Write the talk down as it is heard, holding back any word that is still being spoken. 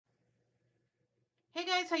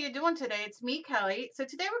guys, how you doing today? It's me, Kelly. So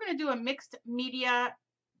today we're going to do a mixed media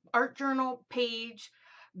art journal page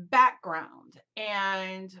background.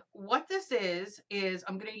 And what this is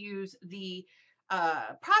I'm going to use the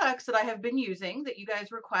products that I have been using that you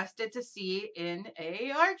guys requested to see in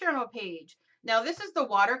a art journal page. Now this is the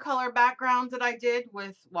watercolor background that I did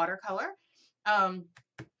with watercolor. Um,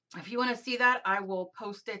 if you want to see that, I will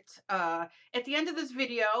post it at the end of this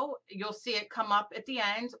video. You'll see it come up at the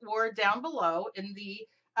end or down below in the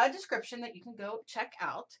description that you can go check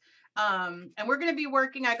out. And we're going to be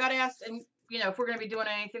working, I got asked, and if we're going to be doing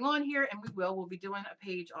anything on here, and we'll be doing a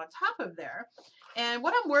page on top of there. And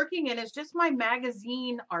what I'm working in is just my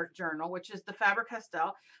magazine art journal, which is the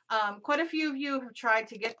Faber-Castell. Quite a few of you have tried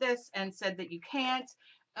to get this and said that you can't.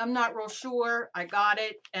 I'm not real sure. I got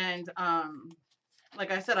it, and like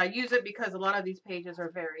I said, I use it because a lot of these pages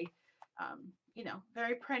are very,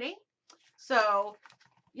 very pretty. So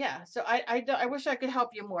yeah, so I wish I could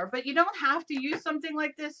help you more, but you don't have to use something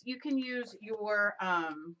like this. You can use your,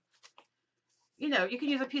 you can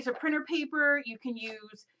use a piece of printer paper. You can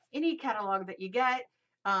use any catalog that you get.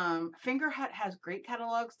 Fingerhut has great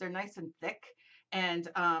catalogs. They're nice and thick, and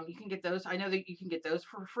you can get those. I know that you can get those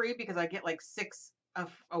for free because I get like 6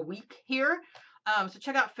 a week here. So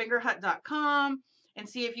check out fingerhut.com and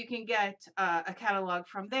see if you can get a catalog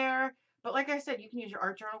from there. But like I said, you can use your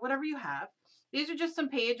art journal, whatever you have. These are just some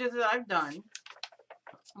pages that I've done.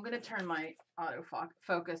 I'm going to turn my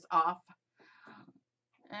autofocus off.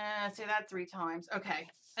 Say that 3 times. Okay.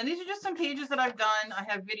 And these are just some pages that I've done. I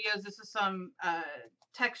have videos. This is some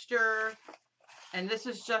texture. And this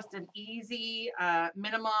is just an easy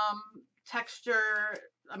minimum texture.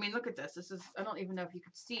 I mean, look at this. This is, I don't even know if you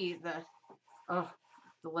could see the, oh,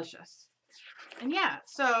 delicious. And yeah,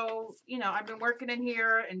 so, I've been working in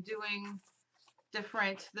here and doing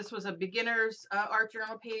different, this was a beginner's art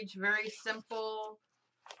journal page, very simple.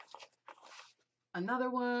 Another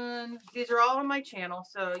one. These are all on my channel,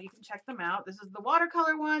 so you can check them out. This is the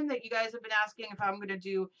watercolor one that you guys have been asking if I'm going to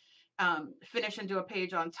do, finish and do a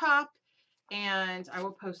page on top. And I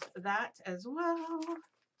will post that as well.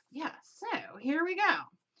 Yeah, so here we go.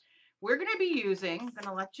 We're going to be using, I'm going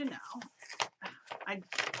to let you know.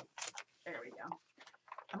 There we go.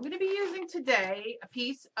 I'm going to be using today a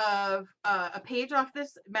piece of a page off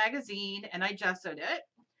this magazine, and I gessoed it.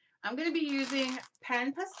 I'm going to be using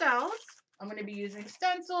pen pastels. I'm going to be using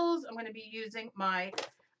stencils. I'm going to be using my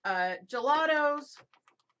gelatos.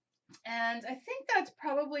 And I think that's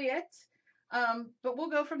probably it. But we'll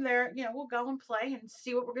go from there. We'll go and play and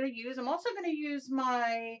see what we're going to use. I'm also going to use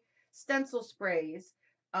my stencil sprays.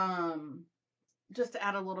 Just to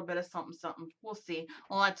add a little bit of something. We'll see.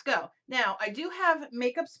 Well, let's go. Now, I do have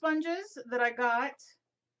makeup sponges that I got.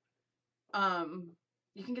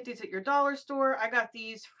 You can get these at your dollar store. I got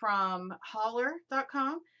these from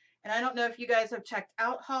holler.com. And I don't know if you guys have checked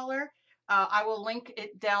out Holler. I will link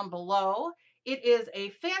it down below. It is a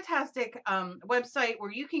fantastic website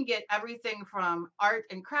where you can get everything from art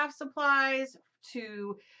and craft supplies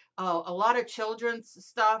to a lot of children's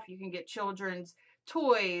stuff. You can get children's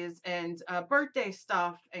toys and birthday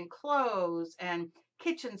stuff and clothes and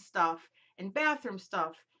kitchen stuff and bathroom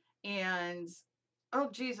stuff and oh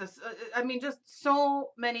Jesus, I mean just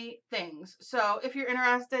so many things. So if you're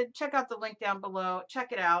interested, check out the link down below.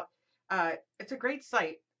 Check it out. It's a great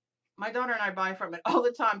site. My daughter and I buy from it all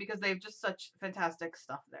the time because they have just such fantastic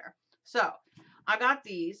stuff there. So I got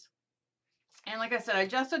these, and like I said, I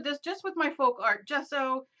gessoed this just with my folk art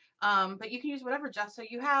gesso. But you can use whatever gesso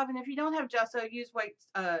you have. And if you don't have gesso, use white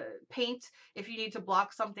paint if you need to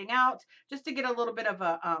block something out, just to get a little bit of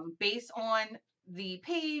a base on the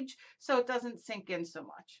page so it doesn't sink in so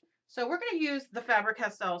much. So we're going to use the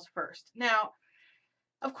Faber-Castells first. Now,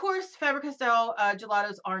 of course, Faber-Castell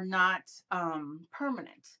gelatos are not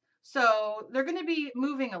permanent. So they're going to be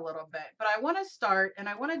moving a little bit. But I want to start, and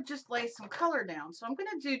I want to just lay some color down. So I'm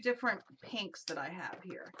going to do different pinks that I have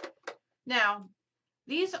here. Now,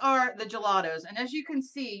 these are the gelatos, and as you can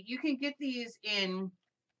see, you can get these in,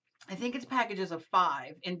 I think it's packages of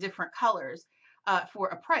 5 in different colors for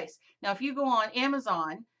a price. Now, if you go on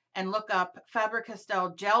Amazon and look up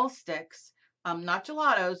Faber-Castell gel sticks, not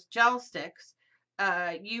gelatos, gel sticks,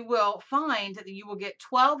 you will find that you will get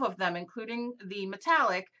 12 of them, including the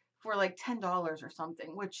metallic, for like $10 or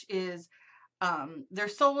something, which is, they're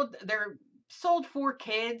sold for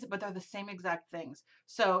kids, but they're the same exact things.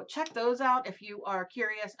 So check those out if you are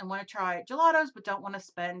curious and want to try gelatos, but don't want to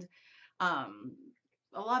spend a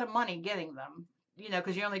lot of money getting them,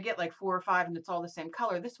 because you only get like 4 or 5 and it's all the same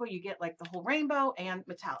color. This way you get like the whole rainbow and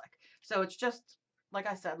metallic. So it's just, like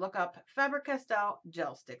I said, look up Faber-Castell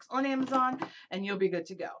gel sticks on Amazon and you'll be good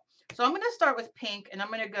to go. So I'm going to start with pink, and I'm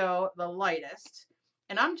going to go the lightest.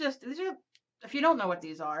 And these are, if you don't know what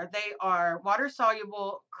these are, they are water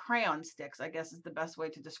soluble crayon sticks, I guess is the best way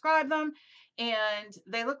to describe them. And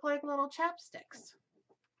they look like little chapsticks.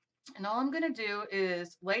 And all I'm going to do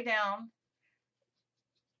is lay down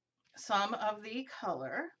some of the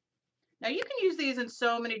color. Now you can use these in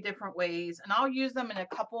so many different ways, and I'll use them in a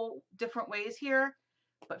couple different ways here.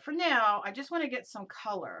 But for now, I just want to get some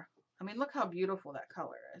color. I mean, look how beautiful that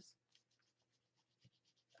color is.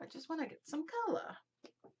 I just want to get some color.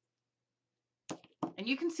 And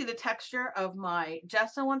you can see the texture of my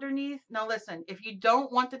gesso underneath. Now listen, if you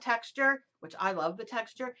don't want the texture, which I love the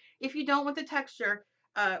texture, if you don't want the texture,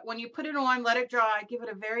 when you put it on, let it dry, give it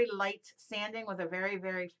a very light sanding with a very,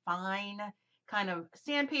 very fine kind of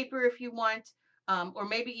sandpaper if you want, or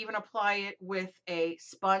maybe even apply it with a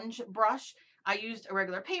sponge brush. I used a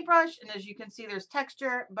regular paintbrush, and as you can see, there's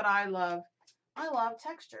texture, but I love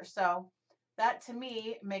texture. So that to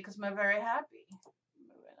me makes me very happy.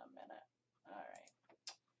 Move in a minute. All right.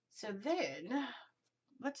 So then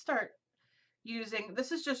let's start using,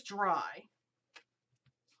 this is just dry.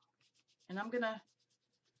 And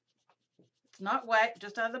it's not wet,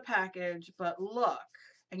 just out of the package, but look,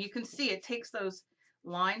 and you can see it takes those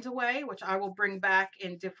lines away, which I will bring back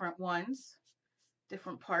in different ones,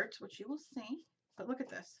 different parts, which you will see. But look at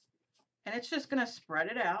this. And it's just going to spread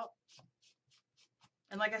it out.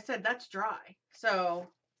 And like I said, that's dry. So,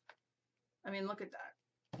 I mean, look at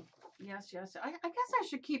that. Yes, yes. I guess I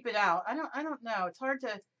should keep it out. I don't know. It's hard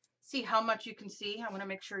to see how much you can see. I want to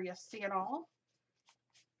make sure you see it all.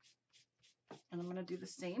 And I'm going to do the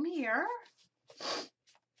same here.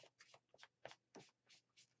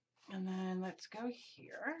 And then let's go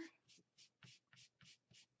here.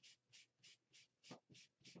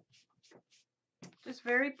 Just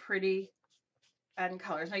very pretty adding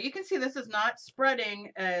colors. Now you can see this is not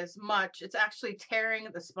spreading as much. It's actually tearing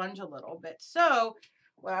the sponge a little bit. So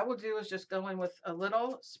what I will do is just go in with a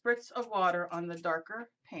little spritz of water on the darker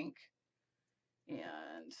pink.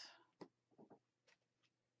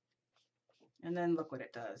 And then look what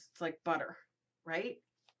it does. It's like butter, right?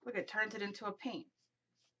 Look, it turns it into a paint.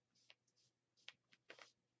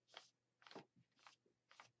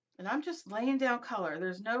 And I'm just laying down color.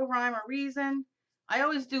 There's no rhyme or reason. I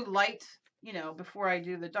always do light, you know, before I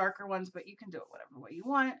do the darker ones, but you can do it whatever way you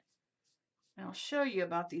want. And I'll show you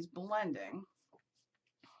about these blending.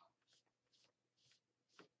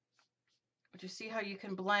 But you see how you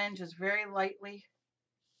can blend just very lightly?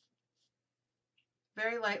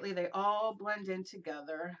 Very lightly, they all blend in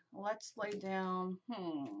together. Let's lay down,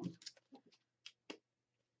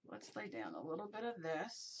 let's lay down a little bit of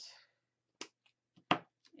this.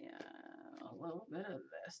 Yeah, a little bit of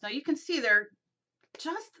this. Now you can see they're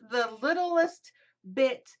just the littlest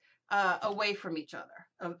bit away from each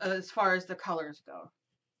other as far as the colors go.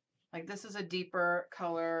 Like this is a deeper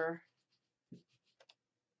color.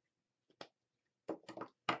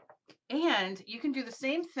 And you can do the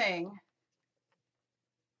same thing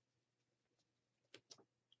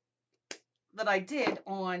that I did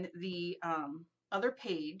on the other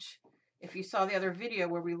page. If you saw the other video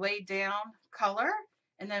where we laid down color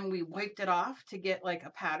and then we wiped it off to get like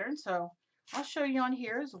a pattern. So I'll show you on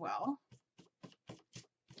here as well.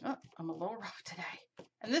 Oh, I'm a little rough today.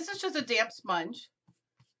 And this is just a damp sponge.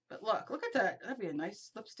 But look at that. That'd be a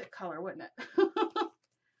nice lipstick color, wouldn't it?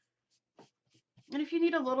 And if you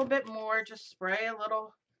need a little bit more, just spray a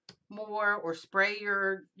little more or spray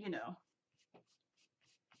your, you know,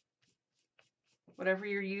 whatever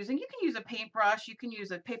you're using. You can use a paintbrush, you can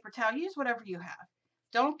use a paper towel, use whatever you have.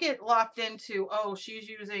 Don't get locked into, oh, she's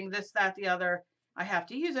using this, that, the other. I have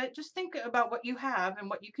to use it. Just think about what you have and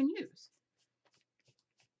what you can use.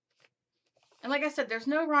 And like I said, there's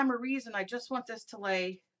no rhyme or reason. I just want this to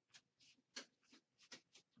lay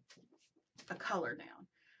a color down.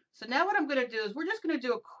 So now what I'm going to do is we're just going to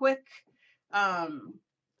do a quick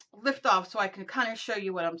lift off so I can kind of show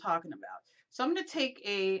you what I'm talking about. So I'm going to take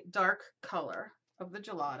a dark color of the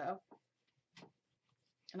gelato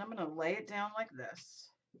and I'm going to lay it down like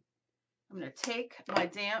this. I'm going to take my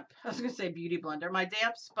damp, I was going to say beauty blender, my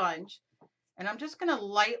damp sponge, and I'm just going to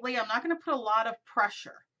lightly, I'm not going to put a lot of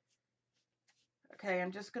pressure. Okay,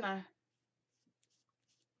 I'm just going to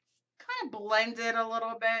kind of blend it a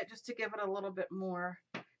little bit just to give it a little bit more.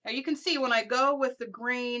 Now you can see when I go with the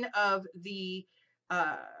grain of the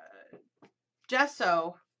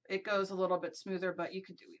gesso, it goes a little bit smoother, but you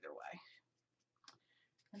could do either way.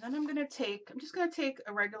 And then I'm just going to take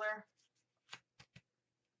a regular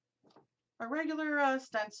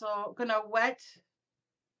stencil. I'm going to wet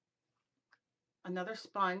another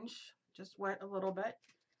sponge, just wet a little bit.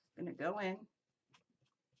 I'm going to go in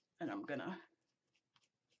And I'm gonna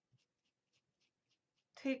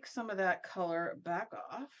take some of that color back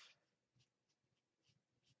off.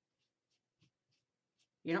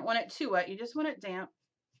 You don't want it too wet, you just want it damp.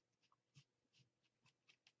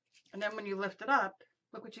 And then when you lift it up,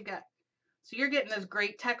 look what you get. So you're getting this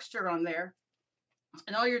great texture on there.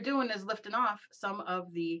 And all you're doing is lifting off some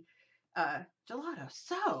of the gelato.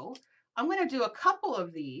 So I'm going to do a couple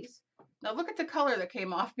of these. Now look at the color that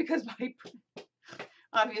came off because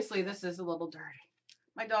obviously this is a little dirty.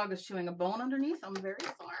 My dog is chewing a bone underneath. I'm very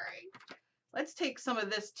sorry. Let's take some of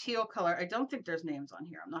this teal color. I don't think there's names on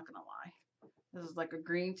here. I'm not going to lie. This is like a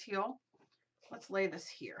green teal. Let's lay this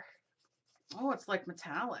here. Oh, it's like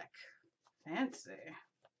metallic. Fancy.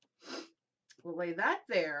 We'll lay that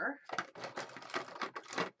there.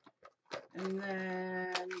 And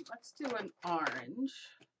then let's do an orange.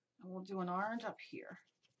 And we'll do an orange up here.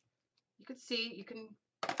 You can see, you can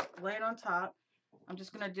lay it on top. I'm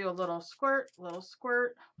just going to do a little squirt.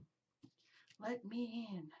 Let me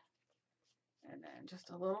in. And then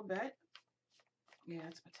just a little bit. Yeah,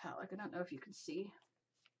 it's metallic. I don't know if you can see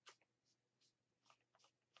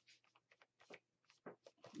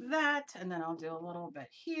that. And then I'll do a little bit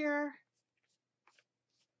here.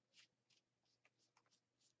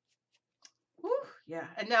 Whew, yeah.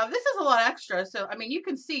 And now this is a lot extra. So, I mean, you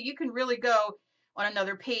can see, you can really go on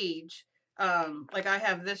another page. Like I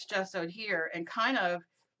have this gessoed here and kind of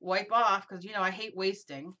wipe off because, you know, I hate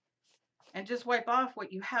wasting. And just wipe off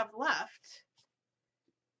what you have left.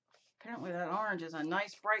 Apparently that orange is a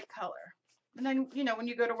nice bright color. And then, you know, when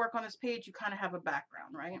you go to work on this page, you kind of have a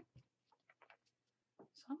background, right?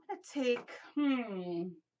 So I'm going to take,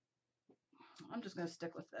 I'm just going to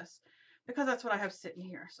stick with this because that's what I have sitting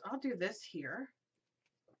here. So I'll do this here.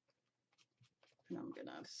 And I'm going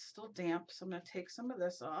to, still damp, so I'm going to take some of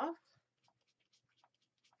this off.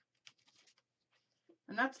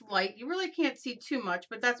 And that's light. You really can't see too much,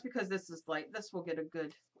 but that's because this is light. This will get a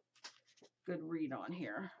good read on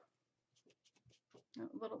here. A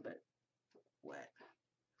little bit wet.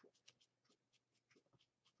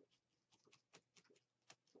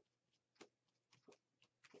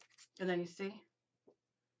 And then you see?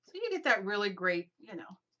 So you get that really great, you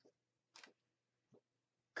know,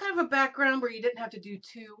 kind of a background where you didn't have to do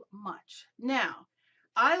too much. Now,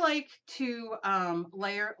 I like to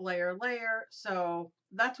layer. So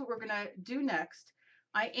that's what we're going to do next.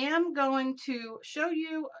 I am going to show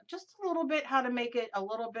you just a little bit how to make it a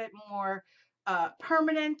little bit more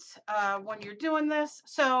permanent when you're doing this.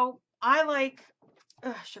 So I like,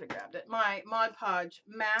 I should have grabbed it, my Mod Podge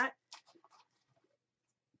mat.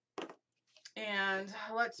 And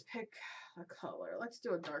let's pick a color. Let's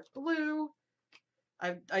do a dark blue.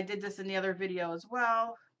 I did this in the other video as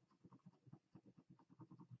well.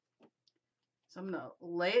 So I'm going to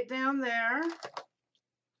lay it down there.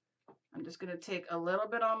 I'm just going to take a little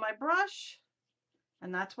bit on my brush,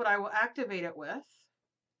 and that's what I will activate it with.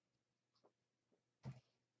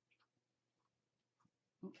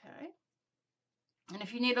 Okay. And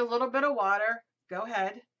if you need a little bit of water, go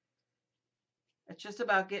ahead. It's just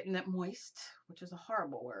about getting it moist, which is a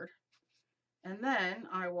horrible word. And then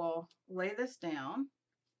I will lay this down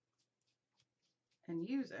and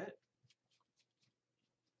use it.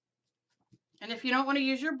 And if you don't want to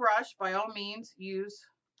use your brush, by all means, use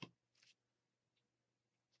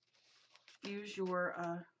your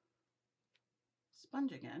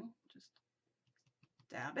sponge again. Just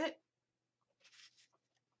dab it.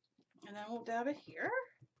 And then we'll dab it here.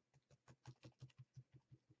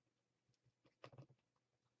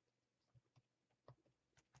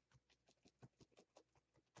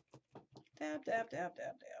 Dab, dab, dab, dab,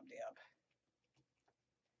 dab, dab.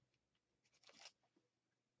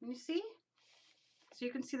 And you see? So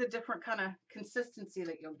you can see the different kind of consistency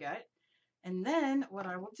that you'll get. And then what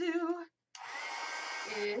I will do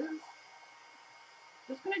is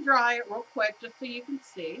just going to dry it real quick just so you can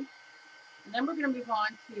see. And then we're going to move on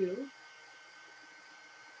to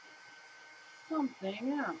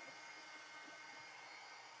something else.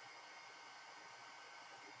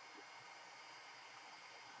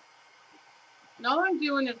 And all I'm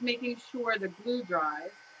doing is making sure the glue dries,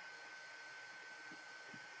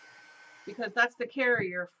 because that's the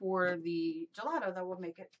carrier for the gelato that will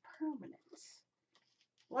make it permanent.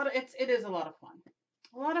 It is a lot of fun.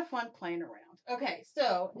 A lot of fun playing around. Okay,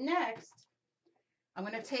 so next I'm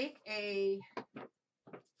going to take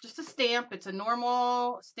just a stamp. It's a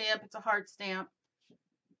normal stamp. It's a hard stamp.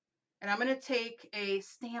 And I'm going to take a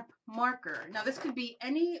stamp marker. Now this could be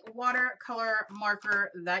any watercolor marker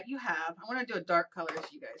that you have. I'm going to do a dark color so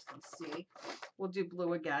you guys can see. We'll do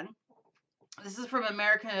blue again. This is from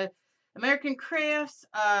American American Crafts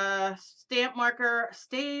stamp marker,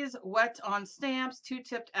 stays wet on stamps,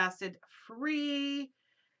 2-tipped acid free,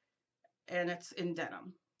 and it's in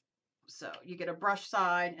denim. So you get a brush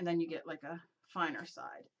side and then you get like a finer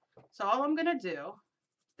side. So all I'm gonna do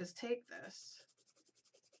is take this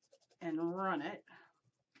and run it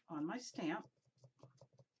on my stamp.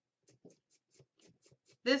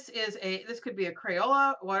 This could be a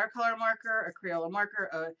Crayola watercolor marker, a Crayola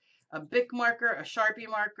marker, a Bic marker, a Sharpie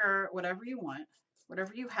marker, whatever you want,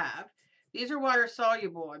 whatever you have. These are water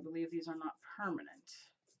soluble. I believe these are not permanent.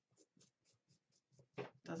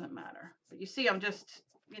 Doesn't matter. But you see, I'm just,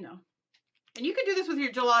 and you can do this with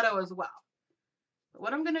your gelato as well. But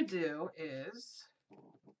what I'm going to do is,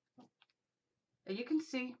 and you can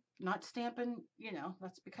see, not stamping,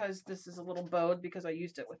 that's because this is a little bowed because I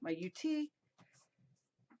used it with my UT.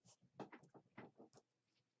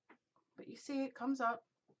 But you see, it comes up.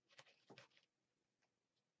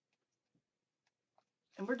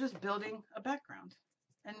 And we're just building a background.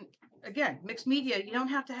 And again, mixed media, you don't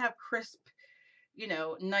have to have crisp,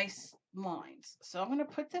 nice lines. So I'm going to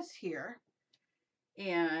put this here.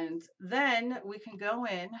 And then we can go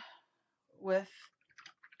in with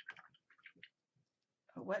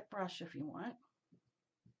a wet brush if you want.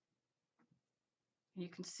 You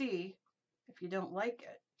can see if you don't like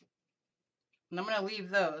it. And I'm going to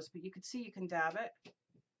leave those, but you can see you can dab it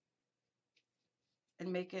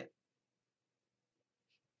and make it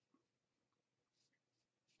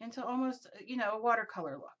into almost, a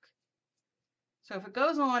watercolor look. So if it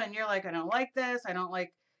goes on and you're like, I don't like this, I don't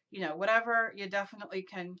like, whatever, you definitely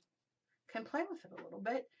can play with it a little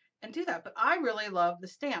bit and do that. But I really love the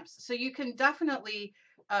stamps. So you can definitely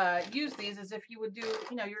use these as if you would do,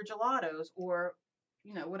 your gelatos or,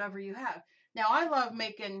 whatever you have. Now I love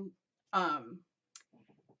making,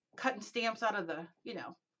 cutting stamps out of the,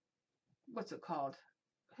 what's it called?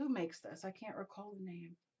 Who makes this? I can't recall the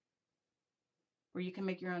name. Where you can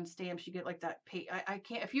make your own stamps. You get like that. I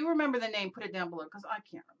can't, if you remember the name, put it down below because I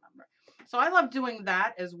can't remember. So I love doing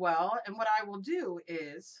that as well. And what I will do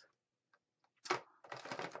is,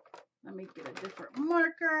 let me get a different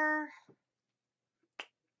marker.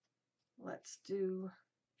 Let's do,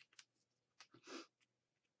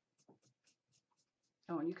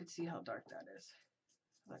 oh, and you can see how dark that is.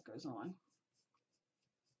 That goes on.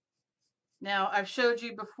 Now, I've showed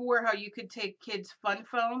you before how you could take kids' fun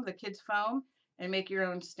foam, the kids' foam, and make your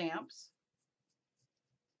own stamps,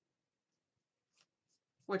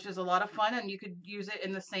 which is a lot of fun, and you could use it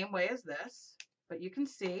in the same way as this. But you can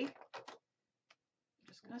see, I'm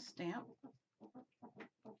just going to stamp.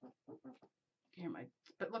 Here,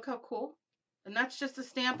 but look how cool. And that's just a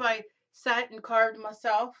stamp I sat and carved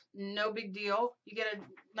myself. No big deal. You get a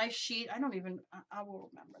nice sheet. I will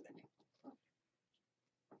remember the name.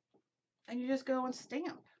 And you just go and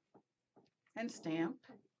stamp. And stamp.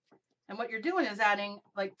 And what you're doing is adding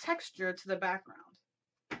like texture to the background.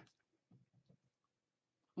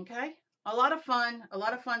 Okay? A lot of fun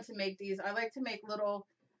to make these. I like to make little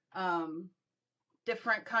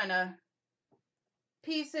different kind of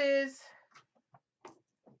pieces.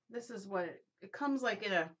 This is what it comes like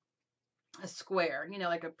in a square,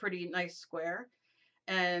 like a pretty nice square.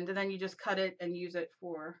 And then you just cut it and use it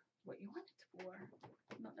for what you want it for.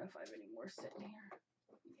 I don't know if I have any more sitting here.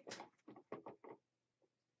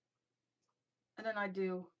 And then I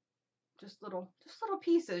do just little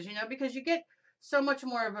pieces, because you get so much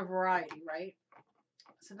more of a variety, right?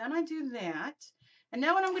 So then I do that. And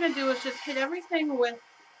now what I'm going to do is just hit everything with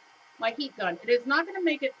my heat gun. It is not going to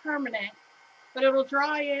make it permanent, but it will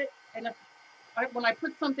dry it. And when I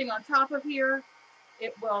put something on top of here,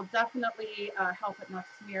 it will definitely help it not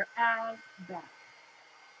smear as bad.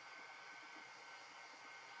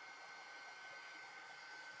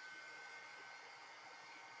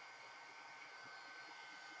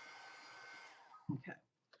 Okay.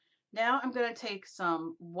 Now I'm going to take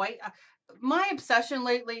some white. My obsession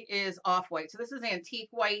lately is off-white. So this is antique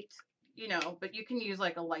white, but you can use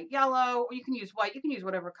like a light yellow, or you can use white. You can use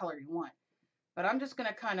whatever color you want. But I'm just going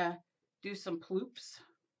to kind of do some ploops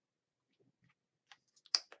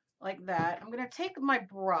like that. I'm going to take my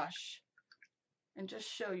brush and just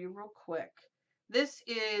show you real quick. This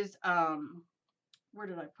is, where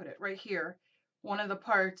did I put it? Right here. One of the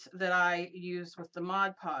parts that I use with the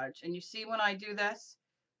Mod Podge. And you see when I do this,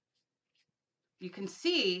 you can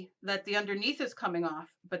see that the underneath is coming off,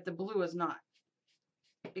 but the blue is not.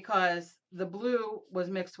 Because the blue was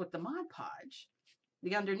mixed with the Mod Podge.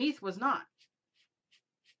 The underneath was not.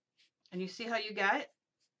 And you see how you get it?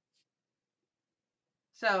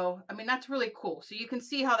 So, I mean, that's really cool. So you can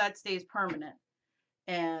see how that stays permanent.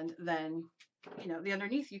 And then, the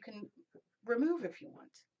underneath you can remove if you want.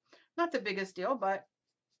 Not the biggest deal, but,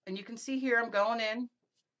 and you can see here I'm going in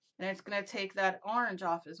and it's going to take that orange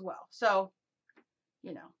off as well. So,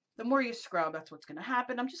 you know, the more you scrub, that's what's going to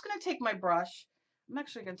happen. I'm just going to take my brush. I'm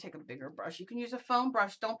actually going to take a bigger brush. You can use a foam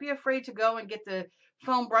brush. Don't be afraid to go and get the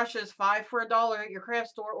foam brushes, 5 for $1 at your craft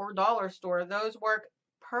store or dollar store. Those work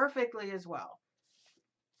perfectly as well.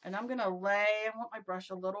 And I'm going to lay, I want my brush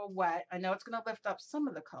a little wet. I know it's going to lift up some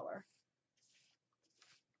of the color,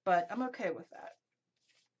 but I'm okay with that.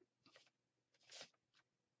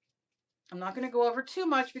 I'm not going to go over too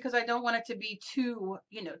much because I don't want it to be too,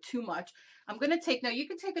 you know, too much. I'm going to take, now you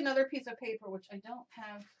can take another piece of paper, which I don't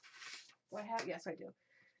have. Do I have? Yes, I do.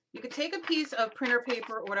 You could take a piece of printer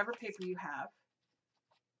paper or whatever paper you have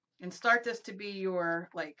and start this to be your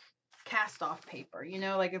like cast off paper, you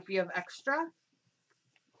know, like if you have extra.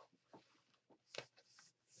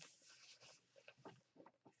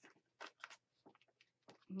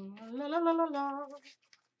 La, la, la, la, la.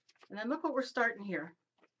 And then look what we're starting here.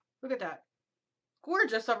 Look at that.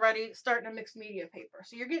 Gorgeous already, starting a mixed media paper.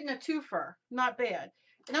 So you're getting a twofer, not bad.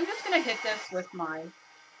 And I'm just going to hit this with my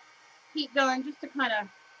heat gun just to kind of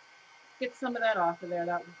get some of that off of there,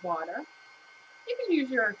 that water. You can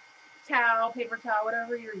use your towel, paper towel,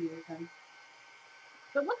 whatever you're using.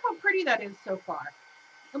 But look how pretty that is so far.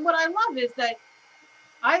 And what I love is that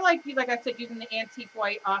I like I said, using the antique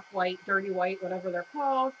white, off-white, dirty white, whatever they're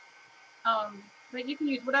called. But you can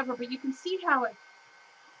use whatever, but you can see how it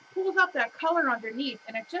pulls up that color underneath,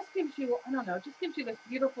 and it just gives you, I don't know, it just gives you this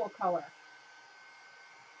beautiful color.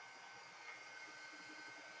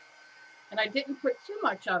 And I didn't put too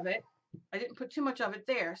much of it. I didn't put too much of it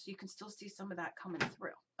there, so you can still see some of that coming through.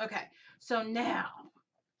 Okay, so now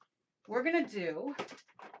we're going to do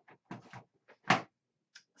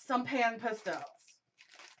some pan pastels.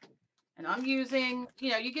 And I'm using,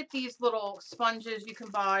 you know, you get these little sponges you can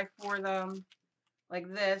buy for them, like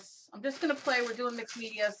this. I'm just going to play. We're doing mixed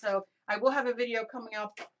media, so I will have a video coming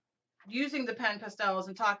up using the pan pastels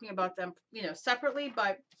and talking about them, you know, separately.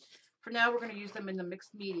 But for now, we're going to use them in the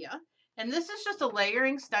mixed media. And this is just a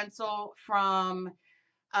layering stencil from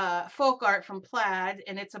Folk Art from Plaid,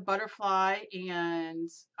 and it's a butterfly and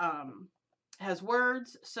has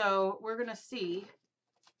words. So we're going to see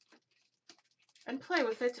and play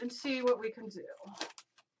with it and see what we can do.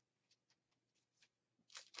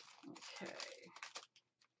 Okay.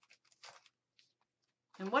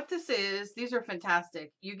 And what this is, these are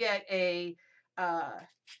fantastic. You get a, I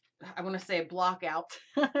want to say a block out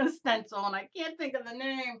stencil, and I can't think of the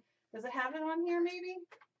name. Does it have it on here maybe?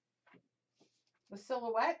 The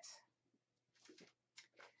silhouette.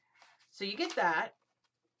 So you get that.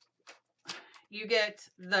 You get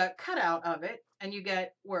the cutout of it, and you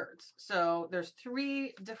get words. So there's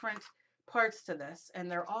 3 different parts to this, and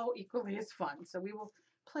they're all equally as fun. So we will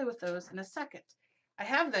play with those in a second. I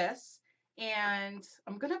have this, and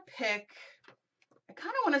I'm going to pick, I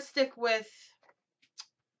kind of want to stick with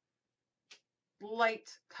light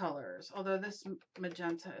colors, although this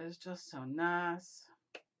magenta is just so nice.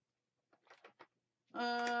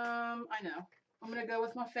 I know. I'm going to go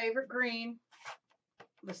with my favorite green,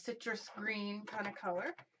 the citrus green kind of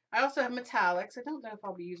color. I also have metallics. I don't know if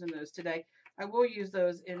I'll be using those today. I will use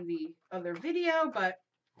those in the other video, but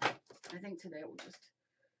I think today we'll just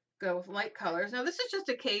go with light colors. Now, this is just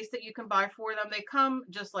a case that you can buy for them. They come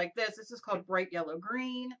just like this. This is called bright yellow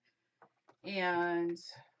green. And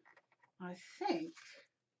I think,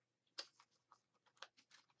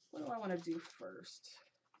 what do I want to do first?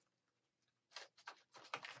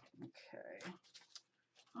 Okay.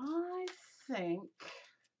 I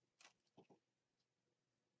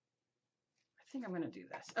think I'm going to do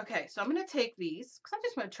this. Okay, so I'm going to take these, because I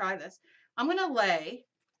just want to try this. I'm going to lay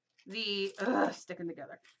the, sticking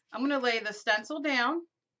together. I'm going to lay the stencil down,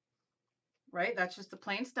 right? That's just the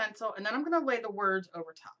plain stencil. And then I'm going to lay the words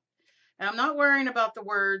over top. And I'm not worrying about the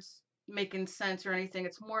words making sense or anything.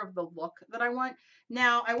 It's more of the look that I want.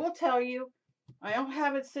 Now, I will tell you, I don't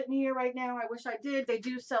have it sitting here right now. I wish I did. They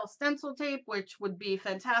do sell stencil tape, which would be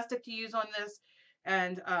fantastic to use on this.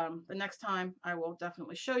 And the next time I will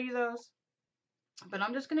definitely show you those. But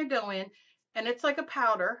I'm just going to go in, and it's like a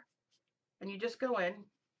powder, and you just go in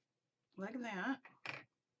like that.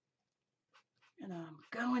 And I'm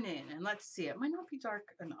going in, and let's see. It might not be dark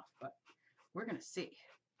enough, but we're going to see.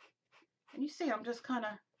 And you see, I'm just kind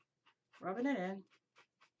of rubbing it in.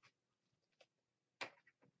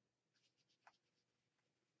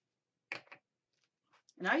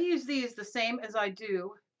 And I use these the same as I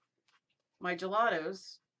do my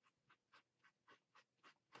gelatos.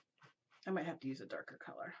 I might have to use a darker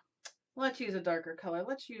color. Let's use a darker color.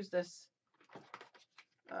 Let's use this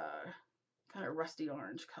kind of rusty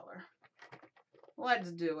orange color.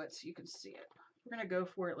 Let's do it so you can see it. We're going to go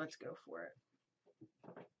for it. Let's go for it.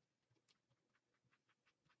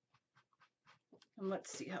 And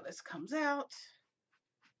let's see how this comes out.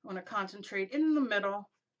 I want to concentrate in the middle.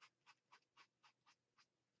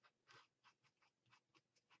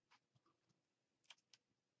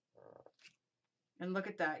 And look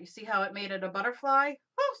at that. You see how it made it a butterfly?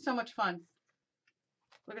 Oh, so much fun.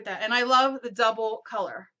 Look at that. And I love the double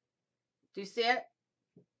color. Do you see it?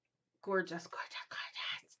 Gorgeous, gorgeous,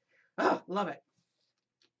 gorgeous. Oh, love it.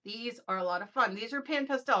 These are a lot of fun. These are pan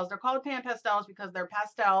pastels. They're called pan pastels because they're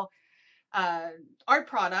pastel art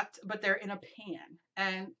product, but they're in a pan.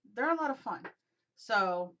 And they're a lot of fun.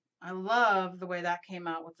 So I love the way that came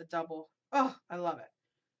out with the double. Oh, I love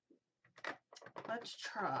it. Let's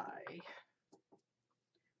try.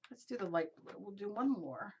 Let's do the light blue. We'll do one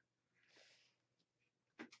more.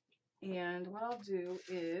 And what I'll do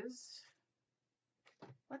is,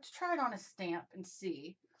 let's try it on a stamp and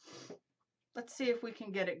see. Let's see if we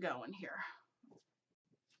can get it going here.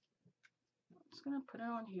 I'm just going to put it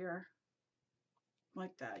on here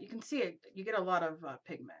like that. You can see it. You get a lot of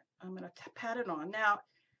pigment. I'm going to pat it on. Now,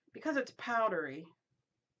 because it's powdery,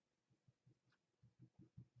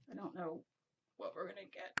 I don't know what we're going to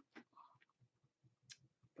get.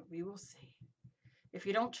 But we will see. If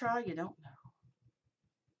you don't try, you don't know.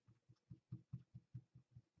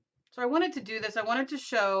 So I wanted to do this. I wanted to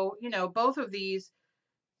show, you know, both of these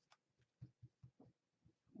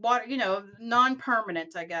water, you know,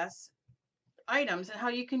 non-permanent, I guess, items and how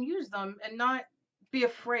you can use them and not be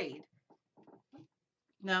afraid.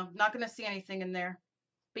 No, not going to see anything in there.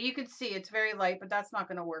 But you can see it's very light, but that's not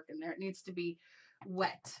going to work in there. It needs to be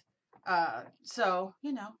wet. So,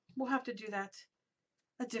 you know, we'll have to do that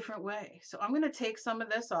a different way. So I'm going to take some of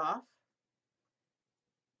this off.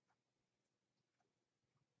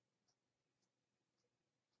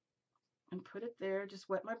 And put it there. Just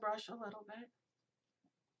wet my brush a little bit.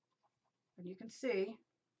 And you can see.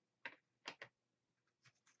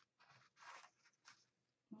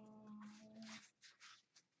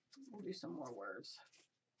 We'll do some more words.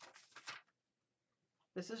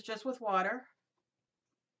 This is just with water.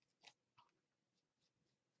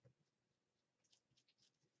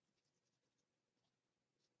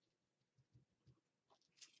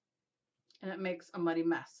 And it makes a muddy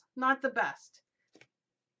mess. Not the best.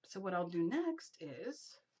 So what I'll do next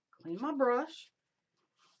is clean my brush,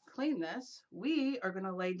 clean this. We are going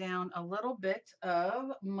to lay down a little bit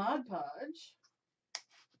of Mod Podge.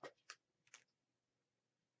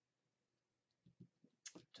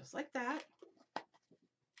 Just like that.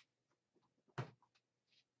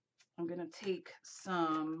 I'm going to take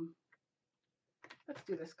some, let's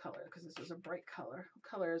do this color because this is a bright color. What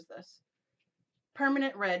color is this?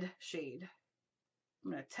 Permanent red shade. I'm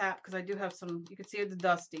going to tap because I do have some, you can see it's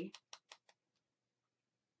dusty.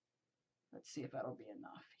 Let's see if that'll be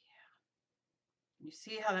enough. Yeah. You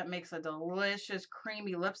see how that makes a delicious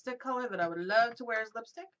creamy lipstick color that I would love to wear as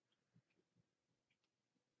lipstick?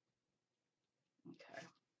 Okay.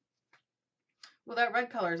 Well, that red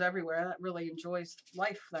color is everywhere. That really enjoys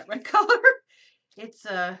life, that red color. It's,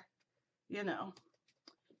 you know.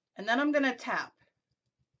 And then I'm going to tap.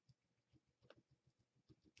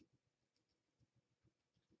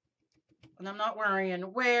 And I'm not worrying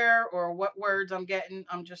where or what words I'm getting.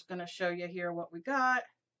 I'm just going to show you here what we got.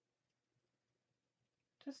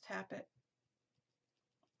 Just tap it.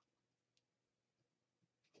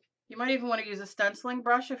 You might even want to use a stenciling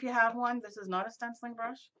brush if you have one. This is not a stenciling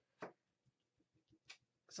brush.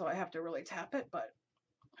 So I have to really tap it, but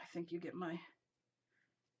I think you get my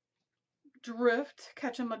drift,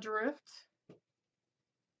 catching my drift. Okay.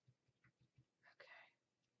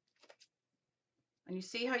 And you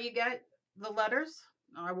see how you get the letters?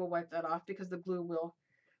 No, I will wipe that off because the glue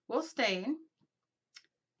will stain.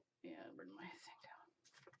 Yeah, bring my thing down.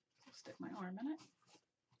 I'll stick my arm in it.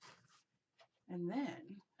 And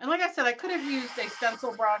then, and like I said, I could have used a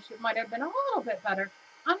stencil brush. It might have been a little bit better.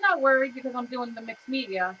 I'm not worried because I'm doing the mixed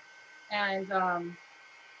media. And, I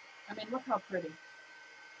mean, look how pretty.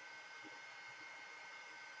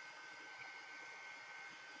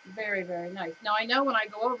 Very, very nice. Now, I know when I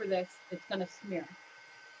go over this, it's going to smear.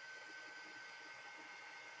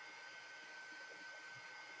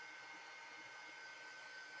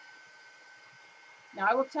 Now,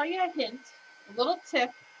 I will tell you a hint, a little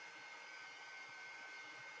tip.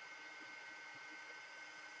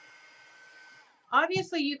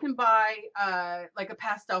 Obviously, you can buy like a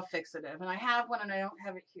pastel fixative, and I have one and I don't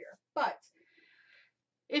have it here. But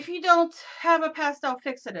if you don't have a pastel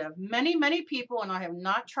fixative, many, many people, and I have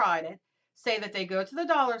not tried it, say that they go to the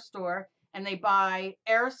dollar store and they buy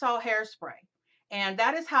aerosol hairspray. And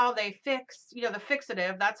that is how they fix, you know, the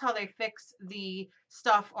fixative. That's how they fix the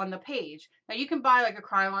stuff on the page. Now you can buy like a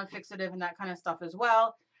Krylon fixative and that kind of stuff as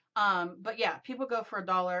well. But yeah, people go for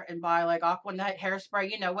 $1 and buy like Aqua Net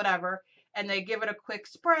hairspray, you know, whatever, and they give it a quick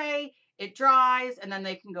spray. It dries, and then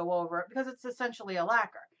they can go over it because it's essentially a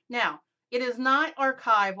lacquer. Now, it is not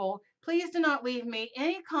archival. Please do not leave me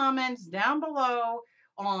any comments down below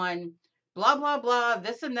on blah, blah, blah,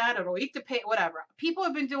 this and that. It'll eat the page, whatever. People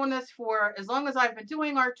have been doing this for as long as I've been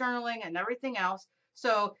doing art journaling and everything else.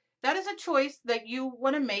 So that is a choice that you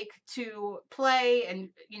want to make to play and,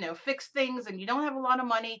 you know, fix things, and you don't have a lot of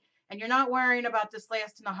money and you're not worrying about this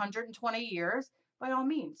lasting 120 years. By all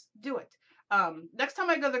means, do it. Next time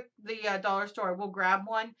I go to the dollar store, we'll grab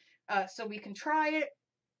one so we can try it.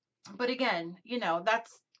 But again, you know,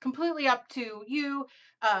 that's completely up to you.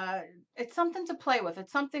 It's something to play with.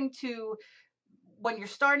 It's something to, when you're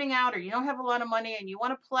starting out or you don't have a lot of money and you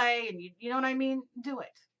want to play and you know what I mean, do it.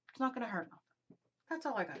 It's not going to hurt nothing. That's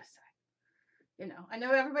all I got to say. You know, I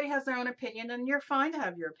know everybody has their own opinion, and you're fine to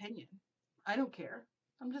have your opinion. I don't care.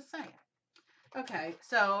 I'm just saying. Okay,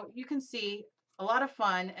 so you can see a lot of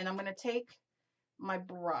fun, and I'm going to take my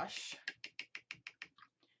brush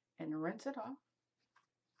and rinse it off.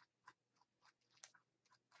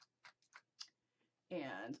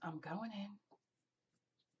 And I'm going in.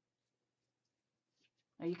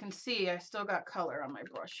 Now you can see I still got color on my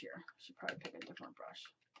brush here. I should probably pick a different brush.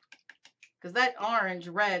 Because that orange,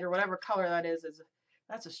 red, or whatever color that is,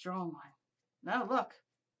 that's a strong one. No, look.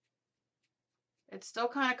 It's still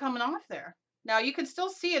kind of coming off there. Now you can still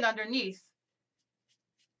see it underneath.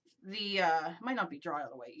 The might not be dry all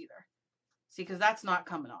the way either. See, because that's not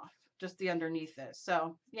coming off. Just the underneath is.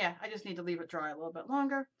 So yeah, I just need to leave it dry a little bit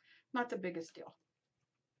longer. Not the biggest deal.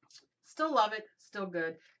 Still love it. Still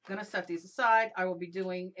good. I'm going to set these aside. I will be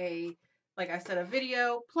doing a, like I said, a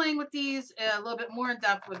video playing with these a little bit more in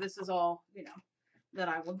depth, where this is all, you know, that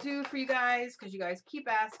I will do for you guys, because you guys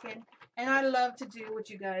keep asking, and I love to do what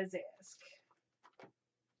you guys ask.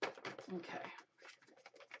 Okay.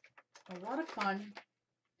 A lot of fun.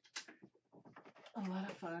 A lot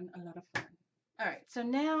of fun. A lot of fun. All right. So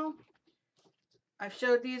now I've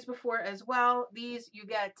showed these before as well. These you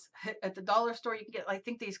get at the dollar store. You can get, I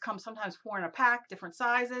think these come sometimes 4 in a pack, different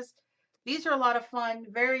sizes. These are a lot of fun,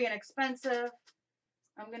 very inexpensive.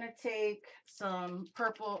 I'm going to take some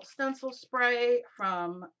purple stencil spray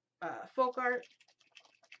from Folk Art.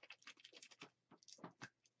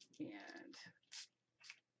 And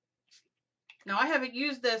now I haven't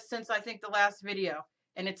used this since I think the last video.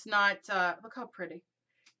 And it's not, look how pretty.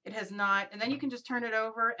 It has not, and then you can just turn it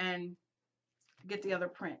over and get the other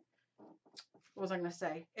print. What was I going to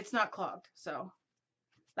say? It's not clogged, so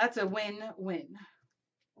that's a win-win.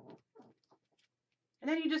 And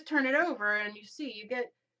then you just turn it over and you see, you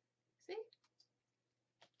get, see?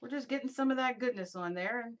 We're just getting some of that goodness on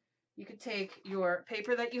there. And you can take your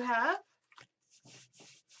paper that you have,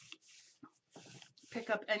 pick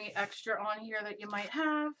up any extra on here that you might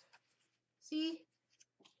have. See?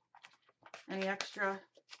 Any extra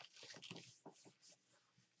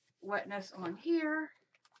wetness on here.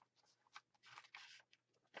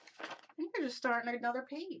 And you're just starting another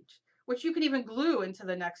page, which you can even glue into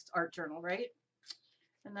the next art journal, right?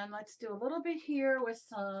 And then let's do a little bit here with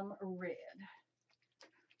some red.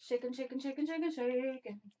 Shaking, shaking, shaking, shaking,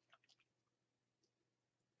 shaking.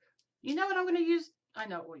 You know what I'm going to use? I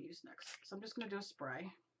know what we'll use next. So I'm just going to do a spray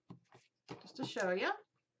just to show you.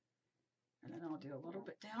 And then I'll do a little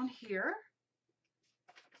bit down here.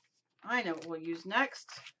 I know what we'll use next.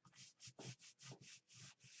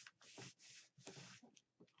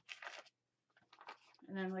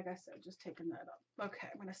 And then, like I said, just taking that up. Okay,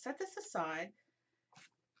 I'm going to set this aside.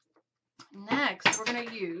 Next, we're going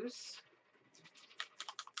to use,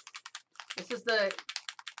 this is the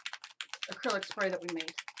acrylic spray that we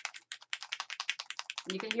made.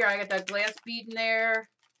 And you can hear I got that glass bead in there,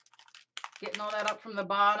 getting all that up from the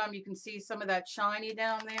bottom. You can see some of that shiny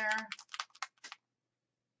down there.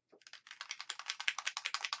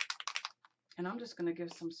 And I'm just going to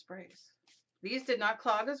give some sprays. These did not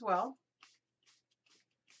clog as well.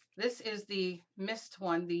 This is the mist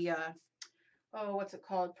one, the, oh, what's it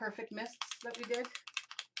called? Perfect Mists that we did.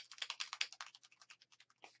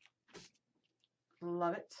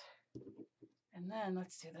 Love it. And then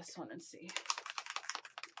let's do this one and see.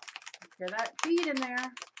 Hear that bead in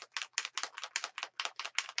there.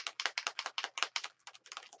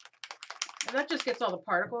 And that just gets all the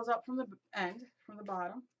particles up from the end, from the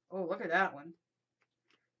bottom. Oh, look at that one.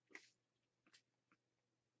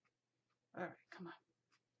 All right, come on.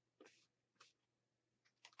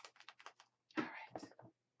 All right.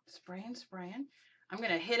 Spraying, spraying. I'm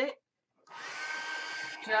going to hit it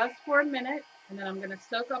just for a minute, and then I'm going to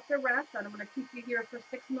soak up the rest, and I'm going to keep you here for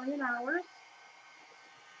 6 million hours.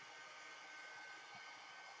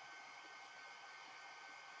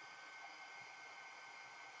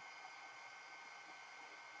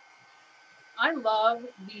 I love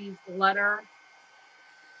these letter,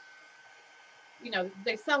 you know,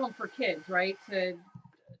 they sell them for kids, right? To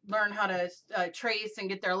learn how to trace and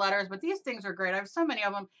get their letters, but these things are great. I have so many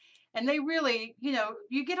of them, and they really, you know,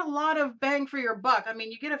 you get a lot of bang for your buck. I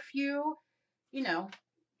mean, you get a few, you know,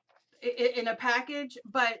 in a package,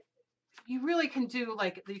 but you really can do,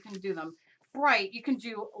 like, you can do them bright, you can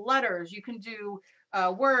do letters, you can do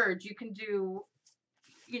words, you can do,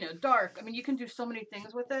 you know, dark. I mean, you can do so many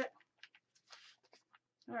things with it.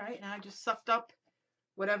 All right, now I just sucked up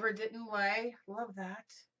whatever didn't lay. Love that.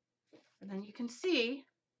 And then you can see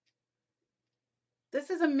this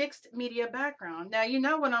is a mixed media background. Now, you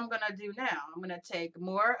know what I'm going to do now. I'm going to take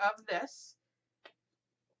more of this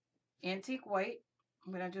antique white.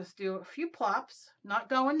 I'm going to just do a few plops, not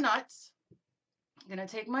going nuts. I'm going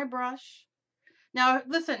to take my brush. Now,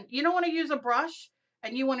 listen, you don't want to use a brush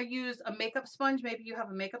and you want to use a makeup sponge. Maybe you have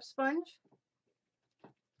a makeup sponge.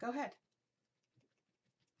 Go ahead.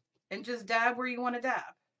 And just dab where you want to dab.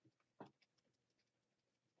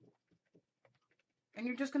 And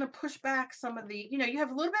you're just going to push back some of the, you know, you have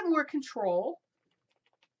a little bit more control,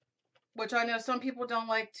 which I know some people don't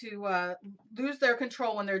like to lose their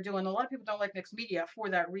control when they're doing. A lot of people don't like mixed media for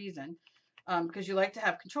that reason, because you like to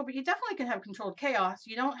have control, but you definitely can have controlled chaos.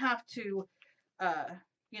 You don't have to,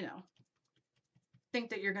 you know, think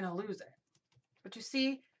that you're going to lose it. But you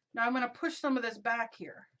see, now I'm going to push some of this back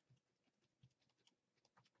here.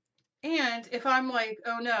 And if I'm like,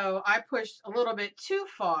 oh no, I pushed a little bit too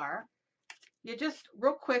far, you just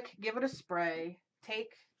real quick, give it a spray,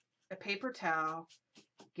 take a paper towel,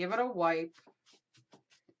 give it a wipe,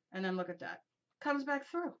 and then look at that. Comes back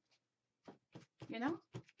through, you know?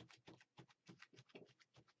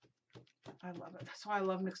 I love it. That's why I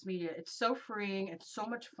love mixed media. It's so freeing. It's so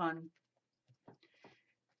much fun.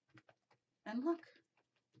 And look,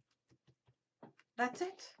 that's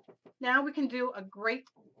it. Now we can do a great,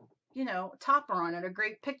 you know, topper on it, a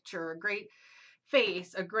great picture, a great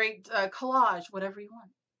face, a great collage, whatever you want.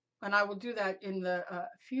 And I will do that in the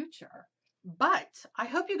future. But I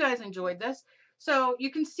hope you guys enjoyed this. So you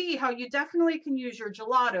can see how you definitely can use your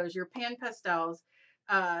gelatos, your pan pastels,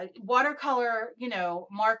 watercolor, you know,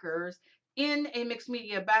 markers in a mixed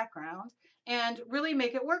media background and really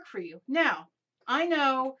make it work for you. Now, I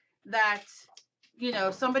know that, you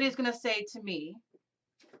know, somebody's going to say to me,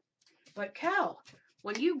 but Cal,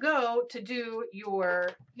 when you go to do your,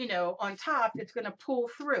 you know, on top, it's going to pull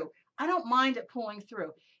through. I don't mind it pulling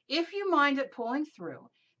through. If you mind it pulling through,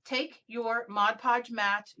 take your Mod Podge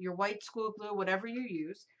mat, your white school glue, whatever you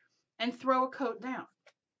use, and throw a coat down.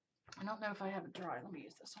 I don't know if I have it dry. Let me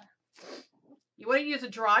use this one. You want to use a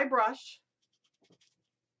dry brush.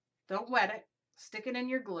 Don't wet it. Stick it in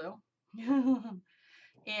your glue.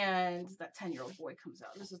 And that 10-year-old boy comes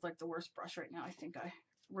out. This is like the worst brush right now. I think I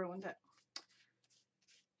ruined it.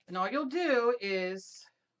 And all you'll do is,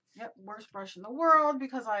 yep, worst brush in the world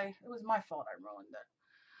because it was my fault I ruined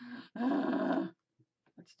it.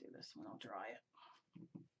 Let's do this one. I'll dry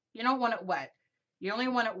it. You don't want it wet. You only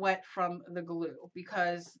want it wet from the glue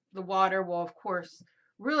because the water will, of course,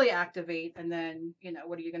 really activate. And then, you know,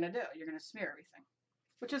 what are you going to do? You're going to smear everything,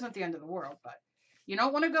 which isn't the end of the world, but you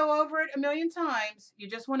don't want to go over it a million times. You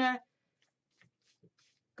just want to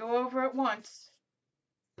go over it once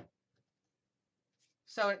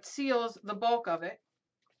so it seals the bulk of it.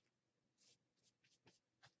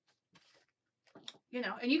 You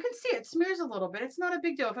know, and you can see it smears a little bit. It's not a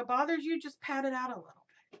big deal. If it bothers you, just pat it out a little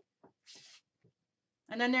bit.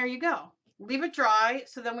 And then there you go. Leave it dry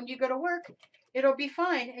so then when you go to work, it'll be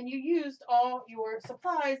fine. And you used all your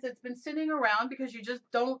supplies that's been sitting around because you just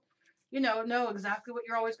don't, you know exactly what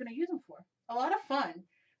you're always going to use them for. A lot of fun.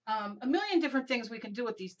 A million different things we can do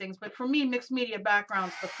with these things. But for me, mixed media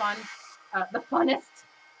background's the fun, the funnest,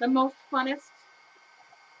 the most funnest.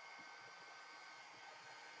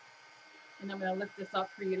 And I'm going to lift this up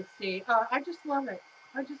for you to see. I just love it.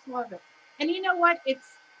 I just love it. And you know what?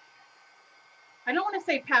 I don't want to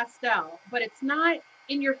say pastel, but it's not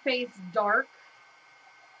in your face dark.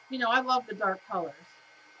 You know, I love the dark colors.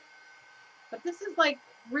 But this is like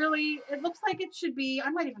really, it looks like it should be, I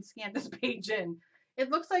might even scan this page in. It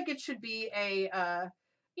looks like it should be a,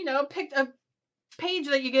 you know, a page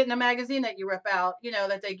that you get in a magazine that you rip out, you know,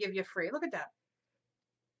 that they give you free. Look at that.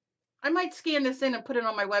 I might scan this in and put it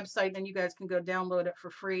on my website, and you guys can go download it for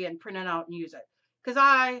free and print it out and use it. Because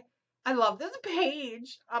I love this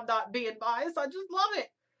page. I'm not being biased. I just love it.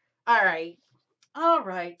 All right. All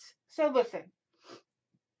right. So listen,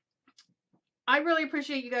 I really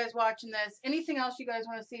appreciate you guys watching this. Anything else you guys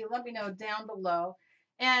want to see, let me know down below.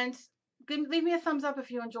 And leave me a thumbs up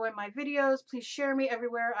if you enjoy my videos. Please share me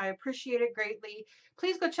everywhere. I appreciate it greatly.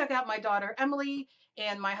 Please go check out my daughter Emily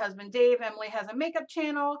and my husband Dave. Emily has a makeup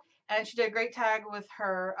channel and she did a great tag with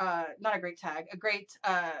her, not a great tag, a great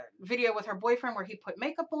video with her boyfriend where he put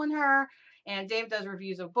makeup on her. And Dave does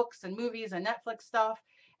reviews of books and movies and Netflix stuff.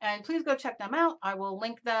 And please go check them out. I will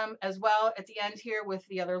link them as well at the end here with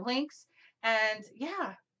the other links. And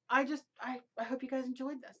yeah, I hope you guys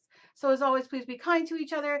enjoyed this. So as always, please be kind to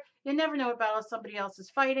each other. You never know what battle somebody else is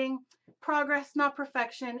fighting. Progress, not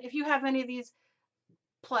perfection. If you have any of these,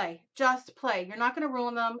 play. Just play. You're not going to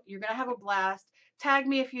ruin them. You're going to have a blast. Tag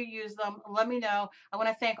me if you use them. Let me know. I want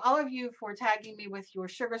to thank all of you for tagging me with your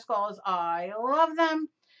sugar skulls. I love them.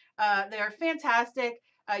 They are fantastic.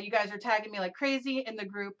 You guys are tagging me like crazy in the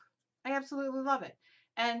group. I absolutely love it.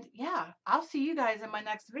 And yeah, I'll see you guys in my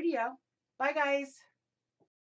next video. Bye, guys.